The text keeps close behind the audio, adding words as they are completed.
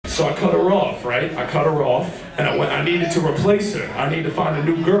So I cut her off, right? I cut her off, and I needed to replace her. I needed to find a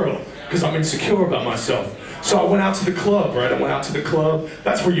new girl, because I'm insecure about myself. So I went out to the club, right? I went out to the club.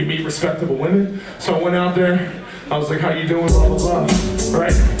 That's where you meet respectable women. So I went out there. I was like, how you doing? Blah, blah, blah,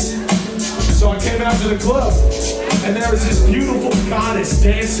 right? So I came out to the club, and there was this beautiful goddess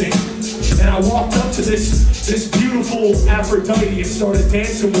dancing. And I walked up to this beautiful Aphrodite and started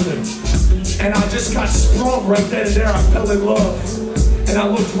dancing with him. And I just got sprung right then and there. I fell in love. And I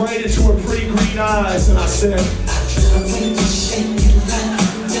looked right into her pretty green eyes, and I said,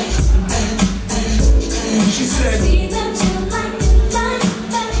 she said,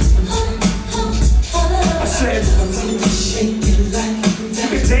 I said, you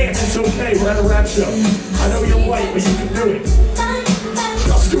can dance, it's okay, we're at a rap show. I know you're white, but you can do it.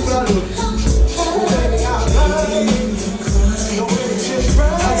 Y'all stupid out of it.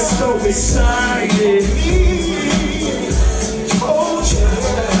 I get so excited.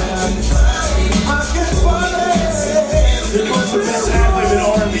 It was the best ad-lib in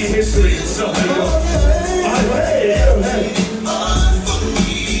R&B history. So there you go.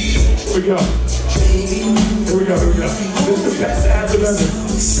 Here we go. Here we go. This is the best ad-lib ever.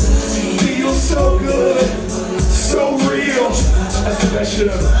 Feels so good, so real. That's the best shit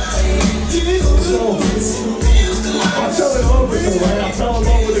ever. So, I fell in love with her, right? I fell in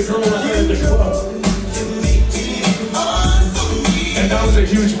love with a girl I met at the club. And that was a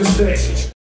huge mistake.